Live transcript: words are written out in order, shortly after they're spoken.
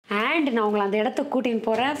And நான் உங்களை அந்த இடத்துக்கு கூட்டின்னு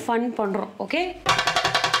போகிறேன், ஃபன் பண்ணுறோம். ஓகே,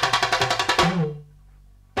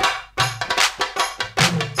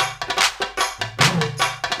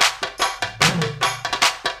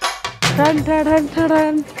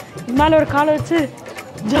 மேலே ஒரு காலை வச்சு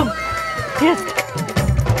ஜம்ப். எஸ்,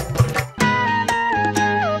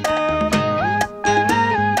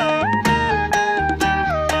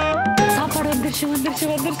 சாப்பாடு வந்துருச்சு வந்துருச்சு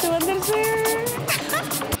வந்துருச்சு வந்துருச்சு.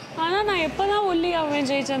 ஆனா நான் எப்பதான் ஒல்லி ஆவேன்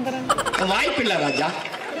ஜெயச்சந்திரன்? வாய்ப்பு இல்ல ராஜா.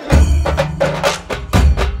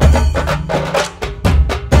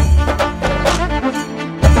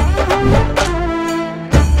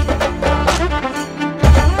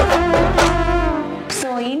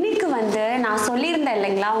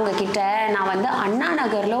 உங்ககிட்ட நான் வந்து அண்ணா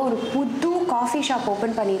நகர்ல ஒரு புது காஃபி ஷாப்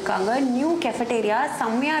ஓப்பன் பண்ணியிருக்காங்க. நியூ கெஃபட்டேரியா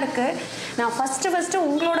செம்மையா இருக்கு. நான் ஃபர்ஸ்ட்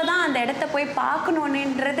உங்களோட தான் அந்த இடத்த போய்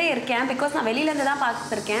பார்க்கணுன்றதே இருக்கேன். பிகாஸ் நான் வெளியிலேருந்து தான்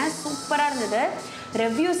பார்த்துருக்கேன். சூப்பராக இருந்தது.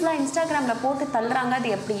 ரிவ்யூஸ்லாம் இன்ஸ்டாகிராமில் போட்டு தள்ளுறாங்க. அது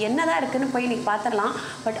எப்படி என்னதான் இருக்குன்னு போய் இன்னைக்கு பார்த்துடலாம்.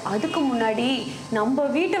 பட் அதுக்கு முன்னாடி நம்ம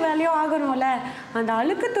வீட்டு வேலையும் ஆகணும்ல. அந்த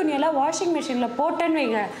அழுக்கு துணியெல்லாம் வாஷிங் மிஷினில் போட்டேன்னு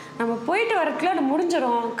வைங்க, நம்ம போயிட்டு வரதுக்குள்ள அது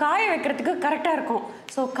முடிஞ்சிடும். காய வைக்கிறதுக்கு கரெக்டாக இருக்கும்.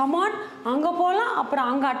 ஸோ கமான், அங்கே போகலாம், அப்புறம்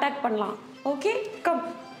அங்கே அட்டாக் பண்ணலாம். Okay, come.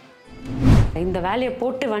 இந்த வேலையை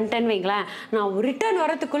போட்டு வந்துட்டேன்னு வைங்களேன், நான் ரிட்டர்ன்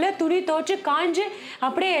வரத்துக்குள்ளே துணி துவைச்சு காஞ்சு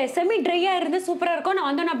அப்படியே செமி ட்ரையாக இருந்து சூப்பராக இருக்கும். நான்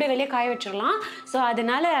வந்தோன்னே அப்படியே வெளியே காய வச்சிடலாம். ஸோ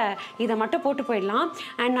அதனால் இதை மட்டும் போட்டு போயிடலாம்.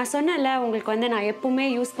 அண்ட் நான் சொன்னேன்ல, உங்களுக்கு வந்து நான் எப்பவுமே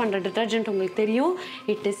யூஸ் பண்ணுற டிட்டர்ஜென்ட் உங்களுக்கு தெரியும்.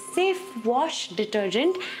 It is safe wash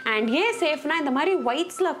detergent. And ஏன் சேஃப்னா, இந்த மாதிரி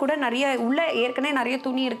ஒயிட்ஸில் கூட நிறைய உள்ள ஏற்கனவே நிறைய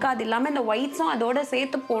துணி இருக்குது. அது இல்லாமல் இந்த ஒயிட்ஸும் அதோட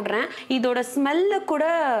சேர்த்து போடுறேன். இதோட ஸ்மெல்லு கூட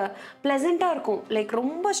ப்ளசண்ட்டாக இருக்கும். லைக்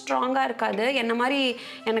ரொம்ப ஸ்ட்ராங்காக இருக்காது. என்ன மாதிரி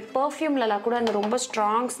எனக்கு பர்ஃப்யூம்லலாம் கூட அந்த ரொம்ப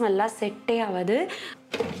ஸ்ட்ராங் ஸ்மெல்லாம் செட்டே ஆகாது.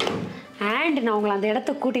 அண்ட் நான் உங்களை அந்த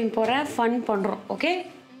இடத்துக்கு கூட்டின்னு போகிறேன், ஃபன் பண்ணுறோம். Okay,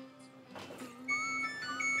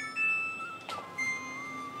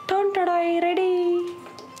 ready.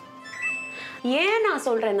 ஏன் நான்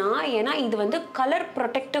சொல்கிறேன்னா, ஏன்னா இது வந்து கலர்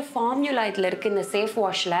ப்ரொடெக்டிவ் ஃபார்முலா இதில் இருக்குது. இந்த சேஃப்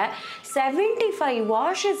வாஷில் 75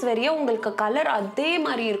 வாஷஸ் வரையும் உங்களுக்கு கலர் அதே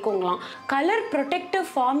மாதிரி இருக்குங்களாம். கலர் ப்ரொடெக்டிவ்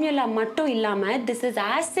ஃபார்முலா மட்டும் இல்லாமல் this is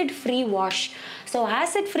acid free wash. So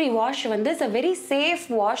acid free wash வந்து it's a very safe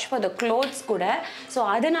wash for the clothes கூட. ஸோ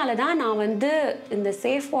அதனால தான் நான் வந்து இந்த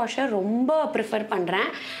சேஃப் வாஷை ரொம்ப ப்ரிஃபர் பண்ணுறேன்.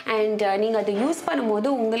 அண்ட் நீங்கள் அதை யூஸ் பண்ணும்போது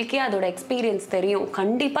உங்களுக்கே அதோட எக்ஸ்பீரியன்ஸ் தெரியும்.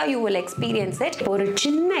 கண்டிப்பாக யூ வில் எக்ஸ்பீரியன்ஸ் இட். ஒரு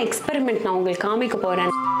சின்ன எக்ஸ்பெரிமெண்ட் நான் உங்களுக்கு காமிக்க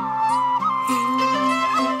போகிறேன்.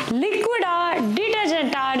 லிக்விடா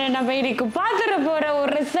டிட்டர்ஜென்ட்டான நம்ம இன்னைக்கு பார்த்துட போகிற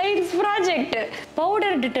ஒரு சயின்ஸ் ப்ராஜெக்ட்.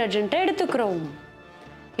 பவுடர் டிட்டர்ஜென்ட்டை எடுத்துக்கிறோம்.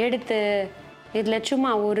 எடுத்து இதில்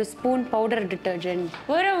சும்மா ஒரு ஸ்பூன் பவுடர் டிட்டர்ஜென்ட்,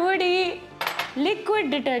 ஒரு முடி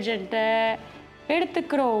லிக்விட் டிட்டர்ஜென்ட்டை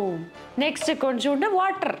எடுத்துக்கிறோம். நெக்ஸ்ட்டு கொஞ்சோண்டு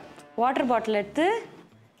வாட்டர் பாட்டில் எடுத்து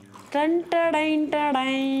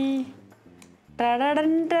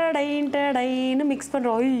டடைன்னு மிக்ஸ்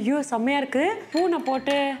பண்ணுறோம். ஐயோ செம்மையாக இருக்குது. ஸ்பூனை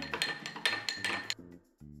போட்டு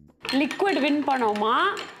லிக்விட் வின் பண்ணோமா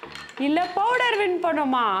இல்லை பவுடர் வின்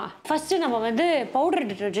பண்ணோமா? ஃபஸ்ட்டு நம்ம வந்து பவுடர்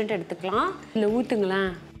டிட்டர்ஜென்ட் எடுத்துக்கலாம். இதில்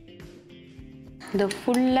ஊற்றுங்களேன். இதை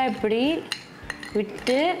ஃபுல்லாக இப்படி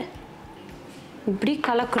விட்டு இப்படி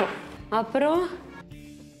கலக்குறோம். அப்புறம்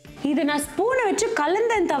இது நான் ஸ்பூனை வச்சு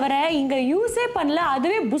கலந்தேன் தவிர இங்கே யூஸே பண்ணல.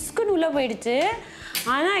 அதுவே புஸ்குன்னு உள்ளே போயிடுச்சு.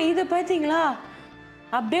 ஆனால் இது பார்த்தீங்களா,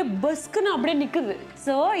 அப்படியே பஸ்க்குன்னு அப்படியே நிற்குது.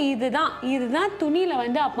 ஸோ இதுதான் துணியில்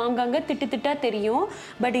வந்து அப்போ அங்கங்கே திட்டாக தெரியும்.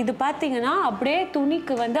 பட் இது பார்த்தீங்கன்னா அப்படியே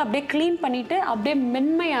துணிக்கு வந்து அப்படியே க்ளீன் பண்ணிவிட்டு அப்படியே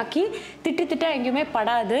மென்மையாக்கி திட்டாக எங்கேயுமே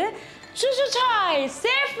படாது.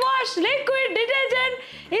 Safe wash liquid detergent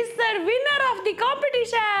is the winner of the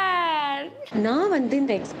competition. நான் வந்து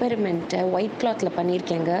இந்த எக்ஸ்பெரிமெண்ட்டை ஒயிட் கிளாத்தில்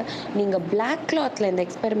பண்ணியிருக்கேங்க. நீங்கள் பிளாக் கிளாத்தில் இந்த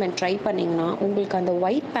எக்ஸ்பெரிமெண்ட் ட்ரை பண்ணிங்கன்னா உங்களுக்கு அந்த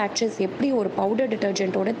ஒயிட் பேட்சஸ் எப்படி ஒரு பவுடர்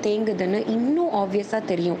டிட்டர்ஜென்ட்டோட தேங்குதுன்னு இன்னும் ஆப்வியஸாக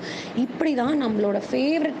தெரியும். இப்படி தான் நம்மளோட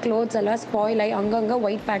ஃபேவரட் க்ளோத்ஸ் எல்லாம் ஸ்பாயில் ஆகி அங்கங்கே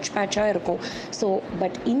ஒயிட் பேட்சாக இருக்கும். ஸோ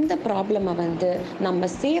பட் இந்த ப்ராப்ளமை வந்து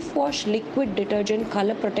நம்ம safe wash liquid detergent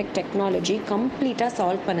colour protect technology கம்ப்ளீட்டாக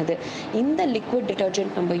சால்வ் பண்ணுது. இந்த லிக்விட்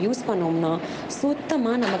டிட்டர்ஜென்ட் நம்ம யூஸ் பண்ணோம்னா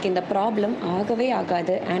சுத்தமாக நமக்கு இந்த ப்ராப்ளம் ஆகவே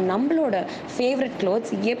ஆகாது. அண்ட் நம்மளோட ஃபேவரட்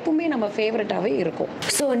க்ளோத்ஸ் எப்பவுமே நம்ம ஃபேவரட்டாகவே இருக்கும்.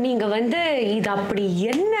 ஸோ நீங்கள் வந்து இது அப்படி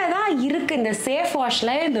என்னதான் இருக்குது இந்த சேஃப்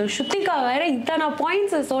வாஷில். இந்த ஸ்ருத்திகா வேறு இத்தனை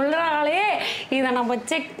பாயிண்ட்ஸ் சொல்கிறாங்களே, இதை நம்ம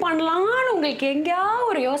செக் பண்ணலான்னு உங்களுக்கு எங்கேயாவது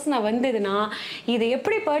ஒரு யோசனை வந்ததுன்னா இதை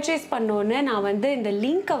எப்படி பர்ச்சேஸ் பண்ணோன்னு நான் வந்து இந்த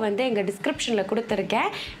லிங்க்கை வந்து எங்கள் டிஸ்கிரிப்ஷனில் கொடுத்துருக்கேன்.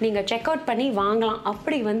 நீங்கள் செக் அவுட் பண்ணி வாங்கலாம்.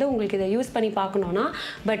 அப்படி வந்து உங்களுக்கு இதை யூஸ் பண்ணி பார்க்கணுன்னா.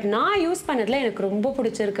 பட் நான் யூஸ் பண்ணதில் எனக்கு ரொம்ப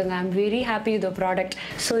பிடிச்சிருக்குங்க. I'm very happy with the product.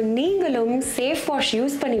 So நீங்களும் சேஃப் வாஷ்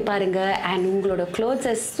யூஸ் பண்ணி பாருங்கள். அண்ட் உங்களோட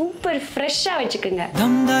க்ளோத்ஸை சூப்பர் ஃப்ரெஷ்ஷாக வச்சுக்கோங்க.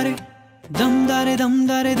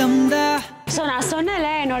 ஸோ நான் சொன்னல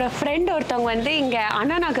என்னோட ஃப்ரெண்ட் ஒருத்தவங்க வந்து இங்கே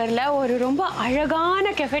அண்ணா நகரில் ஒரு ரொம்ப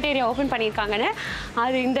அழகான கெஃபேட்டேரியா ஓப்பன் பண்ணியிருக்காங்கன்னு.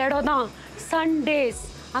 அது இந்த இடம் தான், சண்டேஸ்.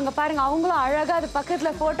 அங்கே பாருங்கள், அவங்களும் அழகாக அது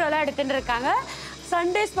பக்கத்தில் ஃபோட்டோலாம் எடுத்துகிட்டு இருக்காங்க.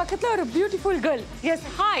 சண்டேஸ் பக்கத்தில் ஒரு beautiful girl. S,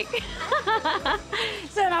 hi.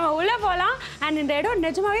 So நம்ம உள்ளே போகலாம். அண்ட் இந்த இடம்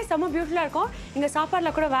நிஜமாவே செம்ம பியூட்டிஃபுல்லாக இருக்கும். இங்கே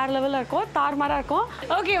சாப்பாடில் கூட வேறு லெவலில் இருக்கும், தாறுமாறாக இருக்கும்.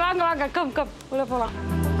 ஓகே, வாங்க வாங்க, கம் கம் உள்ளே போகலாம்.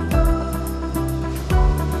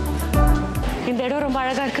 இந்த இடம் ரொம்ப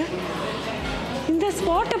அழகாக இருக்குது. இந்த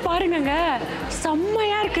ஸ்பாட்டை பாருங்கங்க,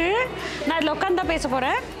 செம்மையாக இருக்குது. நான் இதில் உட்காந்து தான் பேச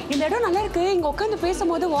போகிறேன். இந்த இடம் நல்லா இருக்குது. இங்கே உட்காந்து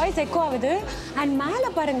பேசும்போது வாய்ஸ் எக்கோ ஆகுது. அண்ட்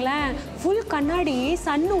மேலே பாருங்களேன், ஃபுல் கண்ணாடி,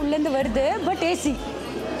 சன்னு உள்ளேருந்து வருது, but AC.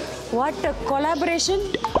 What a collaboration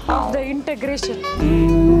of the integration.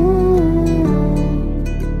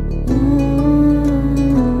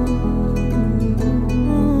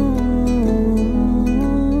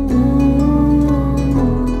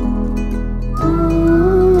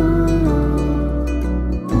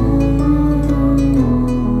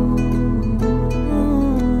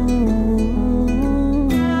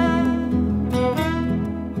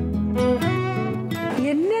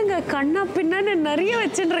 கண்ணா பின்னான்னு நிறைய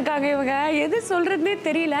வச்சுட்டு இருக்காங்க இவங்க, எது சொல்றதுன்னே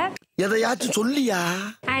தெரியல. எதையாச்சும் சொல்லியா?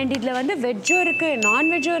 அண்ட் இதில் வந்து வெஜ்ஜும் இருக்குது,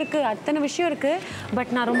 நான்வெஜ்ஜும் இருக்குது, அத்தனை விஷயம் இருக்குது.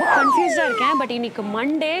 பட் நான் ரொம்ப கன்ஃபியூஸ்டாக இருக்கேன். பட் இன்னைக்கு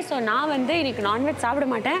மண்டே, ஸோ நான் வந்து இன்னைக்கு நான்வெஜ் சாப்பிட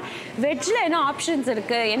மாட்டேன். வெஜ்ஜில் என்ன ஆப்ஷன்ஸ்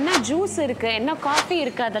இருக்குது, என்ன ஜூஸ் இருக்குது, என்ன காஃபி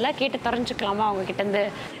இருக்குது, அதெல்லாம் கேட்டு தெரிஞ்சுக்கலாமா அவங்க கிட்டேருந்து?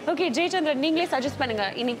 ஓகே ஜெயச்சந்திரன், நீங்களே சஜஸ்ட்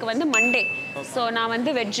பண்ணுங்கள். இன்னைக்கு வந்து மண்டே, ஸோ நான்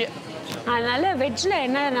வந்து வெஜ்ஜு. அதனால் வெஜ்ஜில்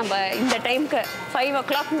என்ன நம்ம இந்த டைமுக்கு 5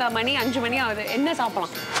 o'clock மணி 5 மணி ஆகுது, என்ன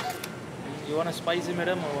சாப்பிடலாம்? You want a spicy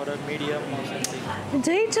madam or a medium or something?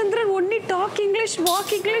 Jaychandran only talk English, walk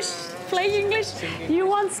English, fly English. You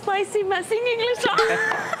want spicy, sing English.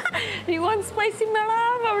 You want spicy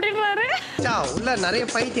madam அப்படின்றாரு. உள்ள நிறைய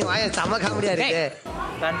பைத்தியம் வாய சம காமெடியா இருக்கு.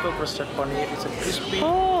 Panko crusted paneer, it's a crispy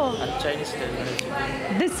and Chinese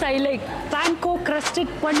style. This I like, panko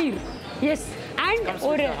crusted paneer. Yes. And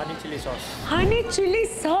ஒரு honey chili sauce. Honey chili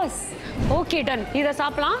sauce. Okay, done. இத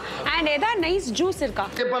சாப்பிடலாம். And ஏதா நைஸ் ஜூஸ் இருக்கா?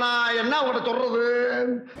 இப்போ நான் என்ன உன்கிட்ட சொல்றது?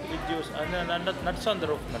 With juice and nuts on the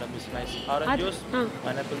roof madam is nice. Orange juice,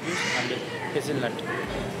 pineapple juice and hazelnut.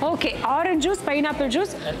 Okay, orange juice, pineapple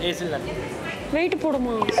juice and hazelnut. Wait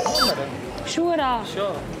போடுமா? madam. ஷூரா?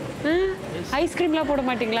 Sure. ஐஸ்கிரீம்லாம் போட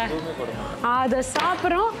மாட்டீங்களா? அதை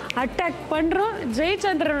சாப்பிட்றோம், அட்டாக் பண்ணுறோம்.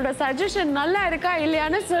 ஜெயச்சந்திரனோட சஜஷன் நல்லா இருக்கா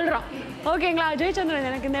இல்லையான்னு சொல்கிறோம். ஓகேங்களா ஜெயச்சந்திரன்,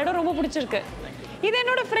 எனக்கு இந்த இடம் ரொம்ப பிடிச்சிருக்கு. இது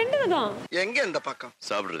என்னோட ஃப்ரெண்டு தான். எங்க இந்த பக்கம்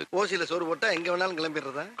சாப்பிடுறது? ஓசில சோறு போட்டா எங்க வேணாலும்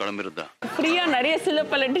கிளம்பிடுறதா? ஃப்ரீயா நிறைய சில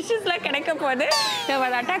பல டிஷ்ஷஸ்லாம் கிடைக்க போகுது. நம்ம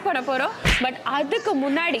அதை அட்டாக் பண்ண போகிறோம். பட் அதுக்கு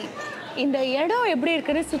முன்னாடி இந்த இடம் எப்படி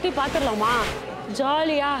இருக்குன்னு சுற்றி பார்த்துடலாமா?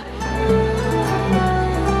 ஜாலியா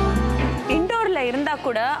இண்டோரில் இருந்தால்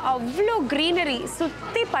கூட அவ்வளோ க்ரீனரி,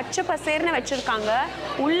 சுற்றி பச்சை பசேர்னு வச்சுருக்காங்க.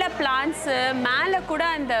 உள்ள பிளான்ட்ஸு, மேலே கூட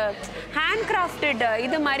அந்த ஹேண்ட் கிராஃப்டட்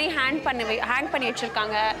இது மாதிரி ஹேங் பண்ணி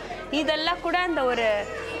வச்சுருக்காங்க. இதெல்லாம் கூட அந்த ஒரு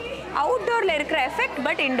அவுட்டோரில் இருக்கிற எஃபெக்ட்,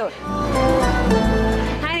 பட் இண்டோர்.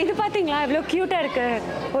 அண்ட் இது பார்த்தீங்களா எவ்வளோ க்யூட்டாக இருக்குது.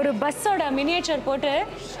 ஒரு பஸ்ஸோட மினியேச்சர் போட்டு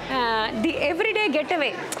தி எவ்ரிடே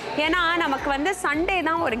கெட்டவே. ஏன்னா நமக்கு வந்து சண்டே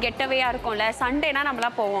தான் ஒரு கெட்டவேயாக இருக்கும்ல, சண்டேனா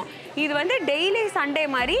நம்மளாம் போவோம். இது வந்து டெய்லி சண்டே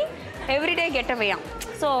மாதிரி எவ்ரிடே கெட்டவேயா.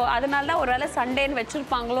 ஸோ அதனால தான் ஒரு வேளை சண்டேன்னு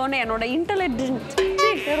வச்சுருப்பாங்களோன்னு என்னோட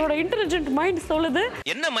இன்டெலிஜென்ட் மைண்ட் சொல்லுது.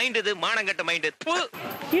 என்ன மைண்ட் இது? மானங்கட்ட மைண்ட்.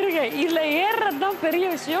 இருங்க, இதில் ஏறுறது தான் பெரிய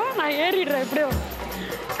விஷயம். நான் ஏறிடுறேன் எப்படியோ.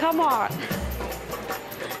 Come on,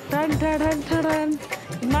 done done done.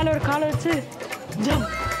 மேலே ஒரு காலை வச்சு ஜம்ப்.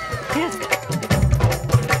 எஸ்,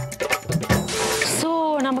 ஸோ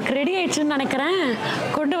நமக்கு ரெடி ஆயிடுச்சுன்னு நினைக்கிறேன்.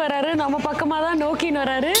 கொண்டு வராரு, நம்ம பக்கமாக தான் நோக்கின்னு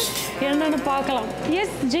வராரு. என்னன்னு பார்க்கலாம்.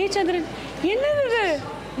 எஸ் ஜெயச்சந்திரன், என்னது?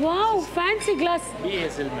 Wow, fancy class. Be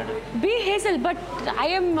hazel madam. Be hazel, but I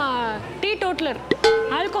am teetotaler.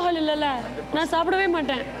 Alcohol இல்லைல்ல, நான் சாப்பிடவே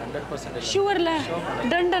மாட்டேன். 100%. ஷுவர்ல?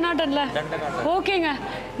 டண்டனாட்டன்ல? ஓகேங்க,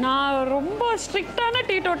 நான் ரொம்ப ஸ்ட்ரிக்டான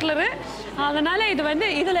டீடோட்டலரு. அதனால் இது வந்து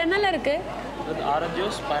இதில் என்னெல்லாம் இருக்குது? Orange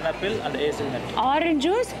juice, pineapple and hazelnut. Orange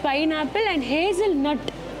juice, pineapple and hazelnut.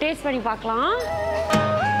 Taste பண்ணி பார்க்கலாம்.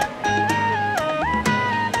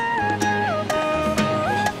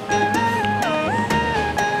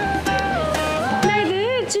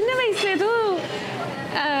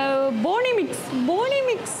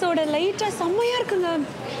 போனிமிக்ஸோட லைட்டாக செம்மையாக இருக்குங்க.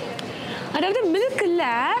 அதாவது மில்க்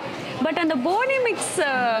இல்லை, பட் அந்த போனிமிக்ஸ்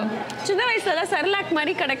சின்ன வயசுல செர்லாக்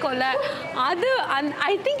மாதிரி கிடைக்கும்ல, அது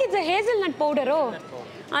ஐ திங்க் இட்ஸ் ஹேசல்நட் பவுடரோ,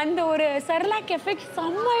 அந்த ஒரு செர்லாக் எஃபெக்ட்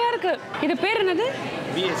செம்மையாக இருக்கு. இது பேர் என்னது?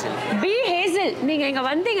 B hazel. நீங்கள் இங்கே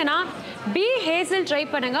வந்தீங்கன்னா பி ஹேசல் ட்ரை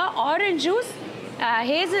பண்ணுங்கள். Orange juice,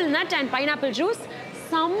 hazelnut and pineapple juice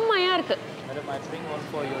செம்மையாக இருக்குது. I bring one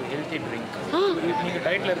for your healthy drink. நீங்க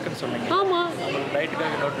டயட்ல இருக்குன்னு சொன்னீங்க. ஆமா. உங்களுக்கு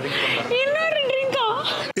டயட்டுக்காக இன்னொரு ட்ரிங்க் பண்றேன். இன்னொரு ட்ரிங்கா?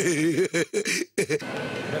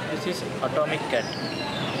 This is atomic cat.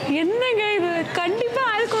 என்னங்க இது? கண்டிப்பா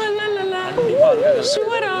ஆல்கஹால்லாம் இல்ல.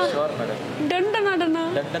 ஷுவரா? Sure madam. டண்டனாடனா?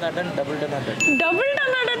 டண்டனாடன் double டனாடன். Double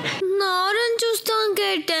டனாடன். நாரன் juice தான்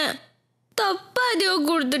கேட்டேன். தப்பா ஏதோ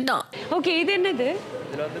கொடுத்துட்டான். ஓகே, இது என்னது?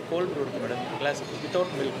 இதுல வந்து கோல்ட் ப்ரூ இருக்கு madam. Class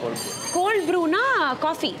without milk gold Bru. Gold ப்ரூனா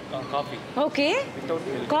coffee. Coffee. Okay. Without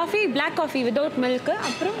milk. Coffee, black coffee without milk.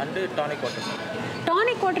 அப்புறம் and tonic water.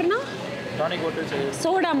 Tonic வாட்டர்னா? Tonic water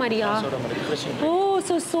soda மாதிரியா? சோடா மாதிரி ரிஃப்ரெஷிங். ஓ,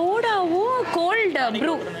 so சோடாவும் gold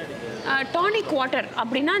Bru. Tonic water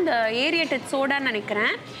அப்படின்னா அந்த aerated சோடான்னு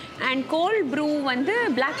நினைக்கிறேன். And gold Bru வந்து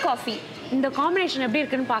black coffee. இந்த combination எப்படி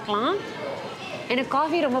இருக்குன்னு பார்க்கலாம். எனக்கு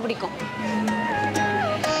காஃபி ரொம்ப பிடிக்கும்.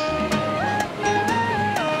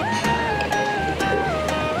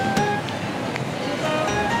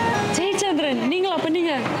 ஜெயச்சந்திரன், நீங்களா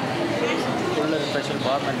பண்ணீங்க?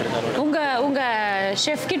 உங்க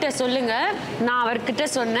ஷெஃப் கிட்ட சொல்லுங்க. நான் அவர்கிட்ட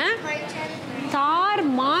சொன்னேன். தார்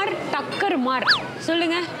மார் டக்கர் மார்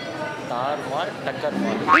சொல்லுங்க. தார் மார் டக்கர்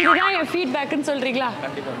மார். இதுதான் என் ஃபீட்பேக்னு சொல்றீங்களா?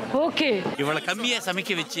 ஓகே. இவ்வளவு கம்மியா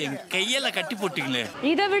சமைக்க வச்சு என் கையில கட்டி போட்டீங்களே.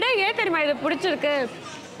 இதை விட ஏன் தெரியுமா இது பிடிச்சிருக்கு?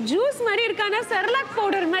 ஜூஸ் மாதிரி இருக்கான செர்லாக்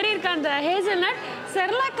பவுடர் மாதிரி இருக்கு. அந்த ஹேசல்நட்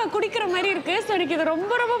செர்லாக்க குடிக்கிற மாதிரி இருக்கு. ஸோ எனக்கு இது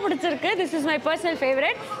ரொம்ப ரொம்ப பிடிச்சிருக்கு. This is my personal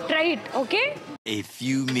favourite. Try it. Okay. A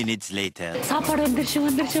few minutes later. சாப்பாடு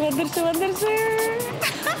வந்துருச்சு.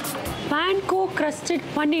 Panko crusted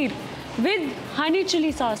paneer with honey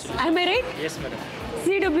chili sauce. Am I right? Yes, madam.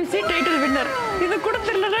 CWC title winner. இது கூட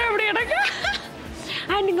தெரியலனா எப்படி எனக்கு?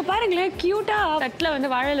 அண்ட் இங்க பாருங்களேன், கியூட்டா தட்டில்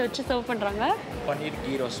வந்து வாழையில வச்சு சர்வ் பண்றாங்க. பன்னீர்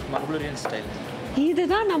கீ ரோஸ்ட் மங்களூரியன் ஸ்டைல்.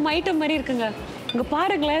 இதுதான் நம்ம ஐட்டம் மாதிரி இருக்குங்க. இங்க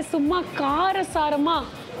பாருங்களேன், சும்மா காரசாரமா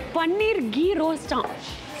பன்னீர் கீ ரோஸ்டாம்.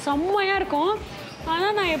 செம்மையா இருக்கும். ஆனா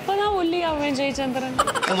நான் எப்பதான் ஒல்லி ஆவேன் ஜெயச்சந்திரன்?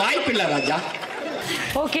 வாய்ப்பில்லை ராஜா.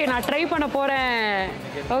 ஓகே, நான் ட்ரை பண்ண போறேன்.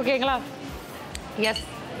 ஓகேங்களா? எஸ்.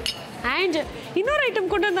 அண்ட் இன்னொரு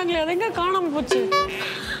ஐட்டம் கொண்டு வந்தாங்களே, அது எங்க காணாம போச்சு?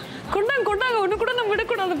 கொண்டாங்க ஒன்று கூட நம்ம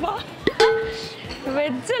விடக்கூடாதுப்பா.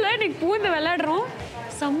 வெஜ்ஜில் இன்னைக்கு பூந்து விளையாடுறோம்.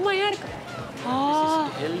 செம்மையா இருக்கு.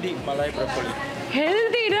 Healthy Malay broccoli.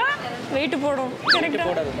 ஹெல்தினா வெயிட் போடும். கரெக்டா?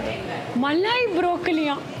 மலாய்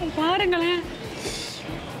ப்ரோக்கலியா? பாருங்களேன்.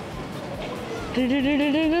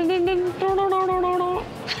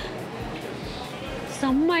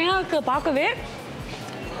 செம்மையா இருக்கு பார்க்கவே.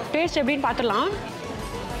 டேஸ்ட் எப்படின்னு பார்த்துடலாம்.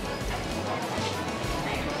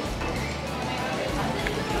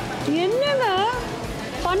 என்னங்க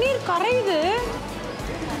பன்னீர் கரையுது.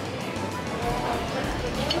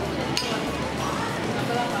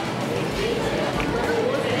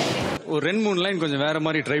 ஒரு 2-3 லைன் கொஞ்சம் வேற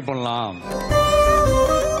மாதிரி ட்ரை பண்ணலாம்.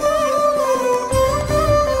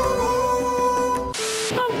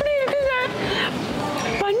 அப்படி இருக்குங்க.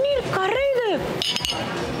 பன்னீர் கரையுது.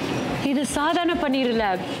 இது சாதாரண பன்னீர் இல்ல,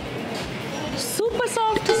 சூப்பர்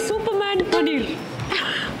சாஃப்ட் சூப்பர்மேன் பன்னீர்.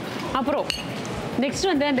 அப்புறம் நெக்ஸ்ட்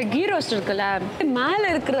வந்து அந்த கீ ரோஸ்ட் இருக்குல்ல, மேலே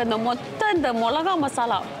இருக்கிற அந்த இந்த மிளகா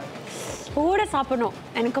மசாலா ஓட சாப்பிடணும்.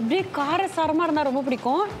 எனக்கு அப்படியே காரசாரமாக இருந்தால் ரொம்ப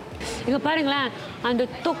பிடிக்கும். இங்கே பாருங்களேன், அந்த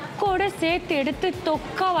தொக்கோட சேர்த்து எடுத்து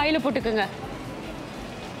தொக்கா வாயில் போட்டுக்குங்க.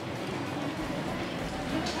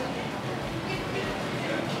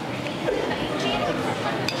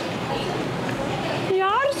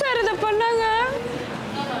 யார் சார் இதை பண்ணாங்க?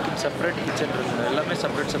 செப்பரேட் கிச்சன் இருக்குது. எல்லாமே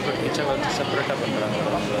செப்பரேட் கிச்சன் வந்து செப்பரேட்டாக பண்ணுறாங்க.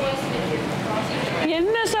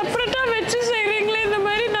 என்ன செப்பரேட்டாக வச்சு செய்கிறீங்களே? இந்த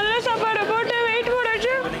மாதிரி நல்ல சாப்பாடை போட்டு வெயிட்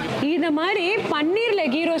போடாச்சு. இந்த மாதிரி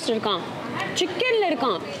பன்னீரில் கீ ரோஸ்ட் இருக்கான், சிக்கனில்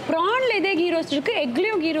இருக்கான், ப்ரானில் இதே கீ ரோஸ்ட் இருக்குது,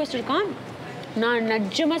 எக்லேயும் கீ ரோஸ்ட் இருக்கான். நான்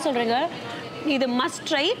நிஜமாக சொல்கிறேங்க, இது மஸ்ட்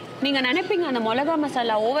ட்ரை. நீங்கள் நினைப்பீங்க அந்த மிளகா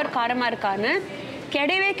மசாலா ஓவர் காரமாக இருக்கான்னு.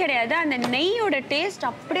 கிடையவே கிடையாது. அந்த நெய்யோட டேஸ்ட்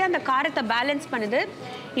அப்படியே அந்த காரத்தை பேலன்ஸ் பண்ணுது.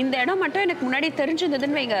 இந்த இடம் மட்டும் எனக்கு முன்னாடி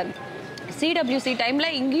தெரிஞ்சிருந்ததுன்னு வைங்க, சிடபிள்யூசி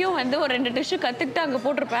டைமில் இங்கேயும் வந்து ஒரு 2 டிஷ்ஷு கற்றுக்கிட்டு அங்கே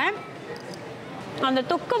போட்டிருப்பேன். அந்த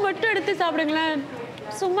தொக்கை மட்டும் எடுத்து சாப்பிடுங்களேன்,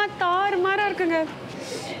 சும்மா தாறுமாறாக இருக்குங்க.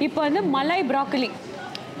 இப்போ வந்து மலாய் ப்ராக்கலி,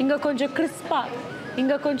 இங்கே கொஞ்சம் கிறிஸ்பாக,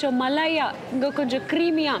 இங்கே கொஞ்சம் மலாயா, இங்கே கொஞ்சம்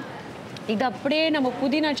க்ரீமியாக. இது அப்படியே நம்ம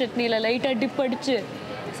புதினா சட்னியில் லைட்டாக டிப் அடித்து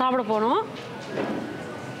சாப்பிட போனோம்.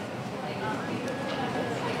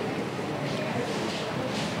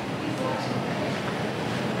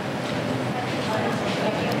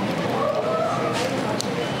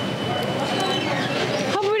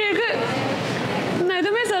 அப்படி இருக்கு, நான்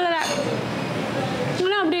எதுவுமே சொல்லலை,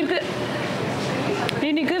 ஆனால் அப்படி இருக்கு.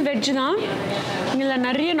 இன்னைக்கு வெஜ் தான், இதில்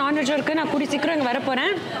நிறைய நான்வெஜ் இருக்குது. நான் கூடி சீக்கிரம் இங்கே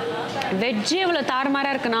வரப்போகிறேன். வெஜ்ஜே இவ்வளோ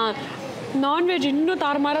தாறுமாறாக இருக்குண்ணா, நான்வெஜ் இன்னும்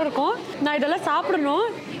தாறுமாறாக இருக்கும். நான் இதெல்லாம் சாப்பிடணும்.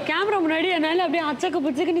 கேமரா முன்னாடி என்னால் அப்படியே அச்சக்க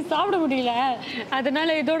புச்சக்கு நீ சாப்பிட முடியல.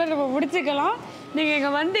 அதனால இதோட நம்ம முடிச்சுக்கலாம். நீங்கள்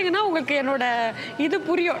இங்கே வந்தீங்கன்னா உங்களுக்கு என்னோட இது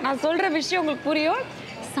புரியும், நான் சொல்கிற விஷயம் உங்களுக்கு புரியும்.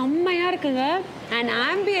 செம்மையாக இருக்குங்க. அண்ட்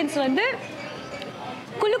ஆம்பியன்ஸ் வந்து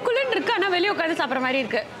குளு குளுன்னு இருக்குது, ஆனால் வெளியே உட்காந்து சாப்பிட்ற மாதிரி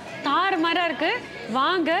இருக்குது. தாறுமாறாக இருக்குது.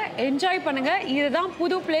 வாங்க என்ஜாய் பண்ணுங்கள். இதுதான்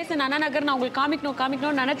புது பிளேஸ் அண்ணா நகர். நான் உங்களுக்கு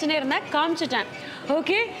காமிக்கணும்னு நினச்சினே இருந்தேன், காமிச்சிட்டேன்.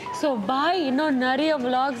 Okay, so bye. இன்னும் நிறைய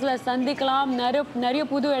விலாக்ஸில் சந்திக்கலாம், நிறைய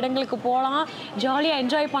புது இடங்களுக்கு போகலாம், ஜாலியாக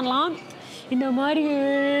என்ஜாய் பண்ணலாம், இந்த மாதிரி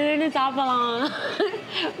சாப்பிடலாம்.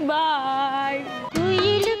 பாய்.